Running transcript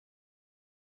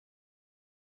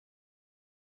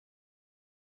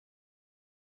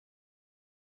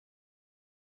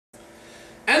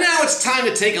And now it's time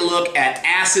to take a look at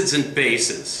acids and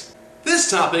bases. This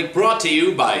topic brought to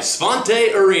you by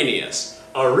Svante Arrhenius.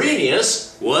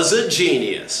 Arrhenius was a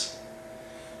genius.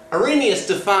 Arrhenius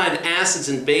defined acids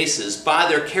and bases by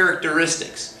their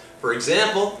characteristics. For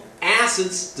example,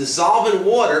 acids dissolve in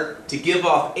water to give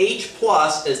off H+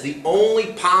 as the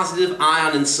only positive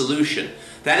ion in solution.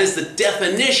 That is the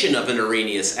definition of an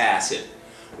Arrhenius acid.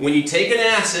 When you take an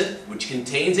acid, which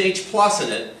contains H+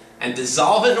 in it, and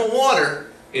dissolve it in water,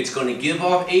 it's going to give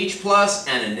off H+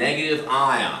 and a negative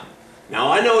ion.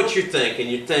 Now I know what you're thinking.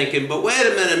 You're thinking, but wait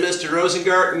a minute, Mr.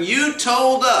 Rosengarten, you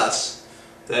told us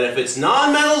that if it's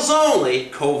nonmetals only,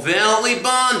 covalently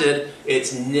bonded,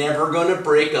 it's never going to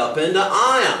break up into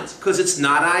ions, because it's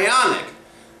not ionic.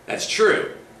 That's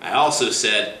true. I also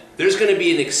said there's going to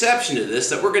be an exception to this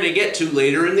that we're going to get to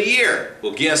later in the year.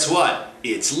 Well, guess what?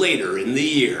 It's later in the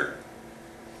year.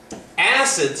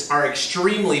 Acids are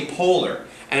extremely polar,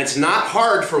 and it's not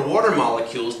hard for water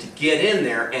molecules to get in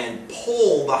there and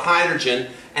pull the hydrogen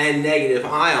and negative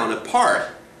ion apart.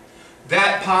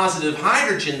 That positive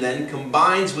hydrogen then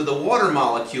combines with a water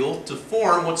molecule to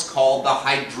form what's called the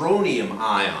hydronium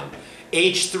ion,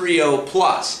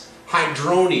 H3O+.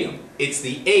 Hydronium, it's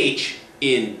the H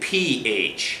in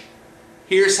pH.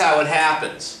 Here's how it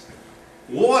happens.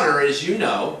 Water, as you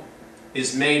know,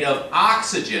 is made of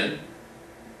oxygen,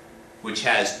 which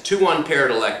has 2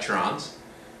 unpaired electrons,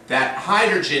 that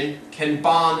hydrogen can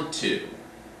bond to.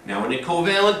 Now in a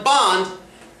covalent bond,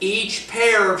 each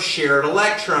pair of shared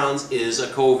electrons is a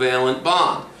covalent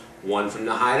bond. One from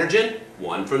the hydrogen,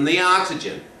 one from the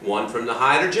oxygen. One from the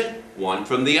hydrogen, one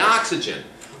from the oxygen.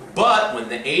 But when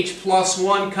the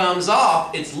H+1 comes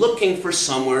off, it's looking for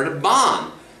somewhere to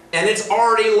bond. And it's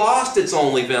already lost its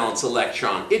only valence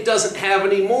electron. It doesn't have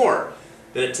any more.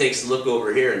 Then it takes a look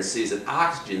over here and sees that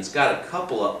oxygen's got a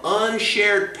couple of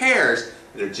unshared pairs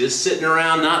that are just sitting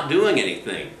around not doing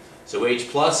anything. So H+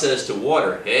 says to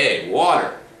water, hey,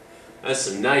 water, that's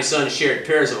some nice unshared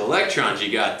pairs of electrons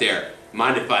you got there.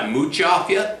 Mind if I mooch off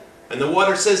you? And the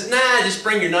water says, nah, just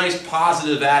bring your nice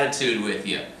positive attitude with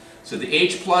you. So the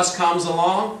H+ comes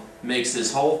along, makes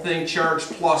this whole thing charged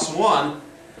 +1.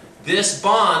 This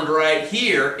bond right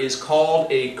here is called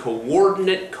a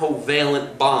coordinate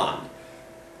covalent bond.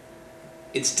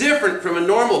 It's different from a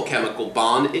normal chemical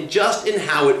bond just in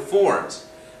how it forms.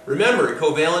 Remember, a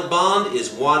covalent bond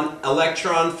is 1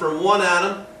 electron from one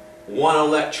atom, 1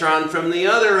 electron from the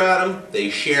other atom. They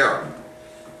share them.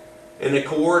 In a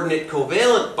coordinate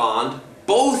covalent bond,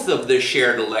 both of the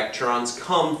shared electrons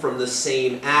come from the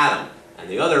same atom, and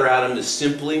the other atom is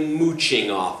simply mooching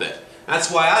off it.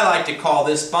 That's why I like to call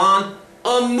this bond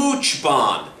a mooch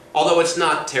bond, although it's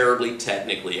not terribly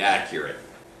technically accurate.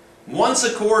 Once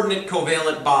a coordinate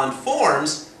covalent bond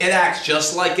forms, it acts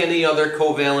just like any other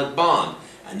covalent bond.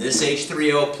 And this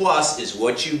H3O+ is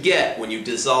what you get when you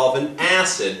dissolve an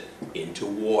acid into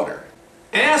water.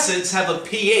 Acids have a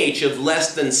pH of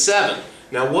less than 7.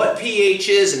 Now what pH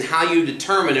is and how you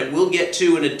determine it we'll get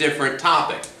to in a different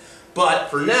topic. But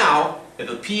for now, if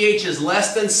a pH is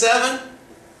less than 7,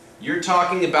 you're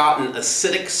talking about an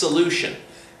acidic solution.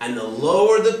 And the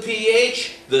lower the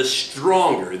pH, the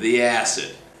stronger the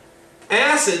acid.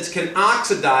 Acids can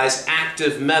oxidize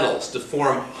active metals to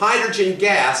form hydrogen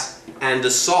gas and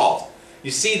a salt.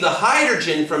 You see, the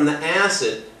hydrogen from the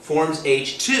acid forms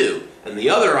H2, and the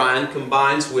other ion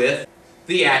combines with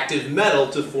the active metal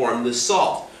to form the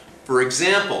salt. For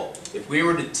example, if we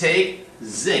were to take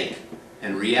zinc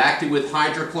and react it with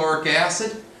hydrochloric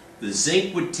acid, the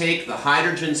zinc would take the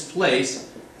hydrogen's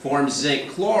place, form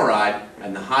zinc chloride,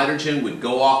 and the hydrogen would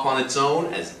go off on its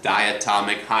own as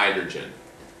diatomic hydrogen.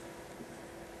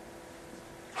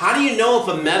 How do you know if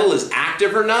a metal is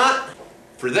active or not?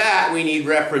 For that, we need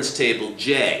reference table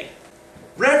J.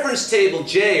 Reference table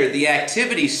J, or the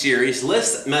activity series,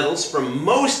 lists metals from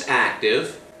most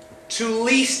active to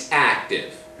least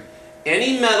active.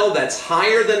 Any metal that's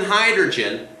higher than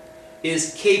hydrogen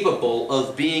is capable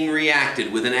of being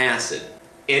reacted with an acid.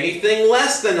 Anything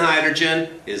less than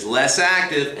hydrogen is less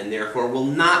active and therefore will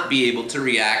not be able to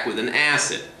react with an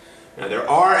acid. Now there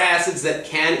are acids that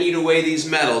can eat away these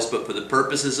metals, but for the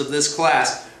purposes of this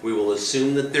class, we will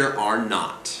assume that there are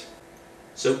not.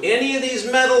 So any of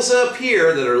these metals up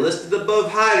here that are listed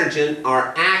above hydrogen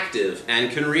are active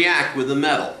and can react with a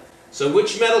metal. So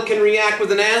which metal can react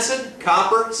with an acid?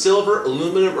 Copper, silver,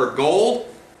 aluminum, or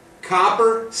gold?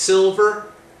 Copper,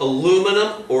 silver,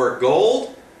 aluminum, or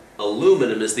gold?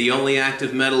 Aluminum is the only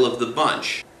active metal of the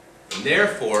bunch. And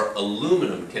therefore,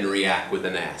 aluminum can react with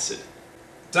an acid.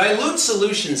 Dilute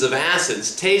solutions of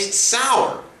acids taste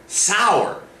sour.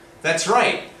 Sour. That's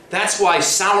right. That's why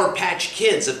Sour Patch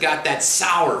Kids have got that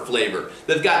sour flavor.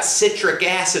 They've got citric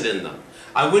acid in them.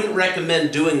 I wouldn't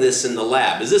recommend doing this in the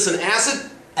lab. Is this an acid?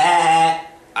 I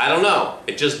don't know.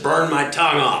 It just burned my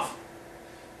tongue off.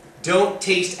 Don't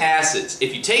taste acids.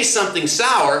 If you taste something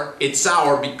sour, it's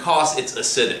sour because it's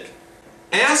acidic.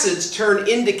 Acids turn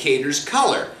indicators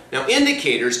color. Now,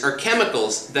 indicators are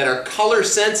chemicals that are color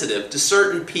sensitive to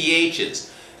certain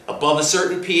pHs. Above a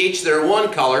certain pH, they're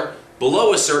one color.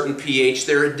 Below a certain pH,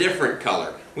 they're a different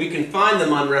color. We can find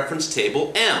them on reference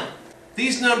table M.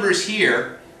 These numbers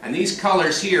here and these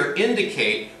colors here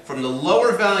indicate from the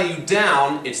lower value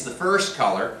down, it's the first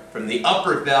color. From the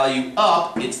upper value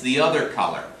up, it's the other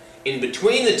color. In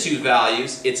between the two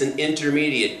values, it's an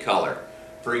intermediate color.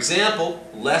 For example,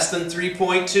 less than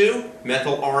 3.2,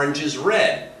 methyl orange is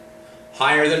red.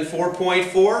 Higher than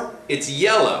 4.4, it's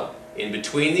yellow. In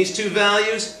between these two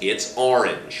values, it's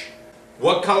orange.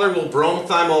 What color will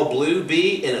bromethymol blue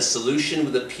be in a solution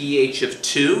with a pH of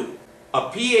 2? A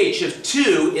pH of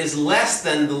 2 is less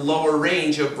than the lower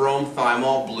range of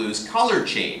bromethymol blue's color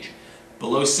change.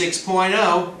 Below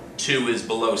 6.0, 2 is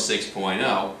below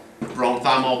 6.0.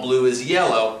 Bromethymol blue is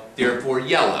yellow, therefore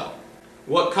yellow.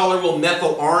 What color will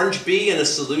methyl orange be in a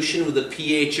solution with a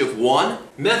pH of 1?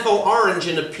 Methyl orange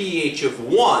in a pH of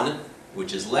 1,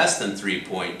 which is less than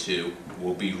 3.2,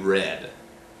 will be red.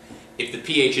 If the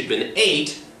pH had been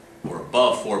 8, or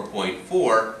above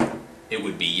 4.4, it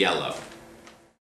would be yellow.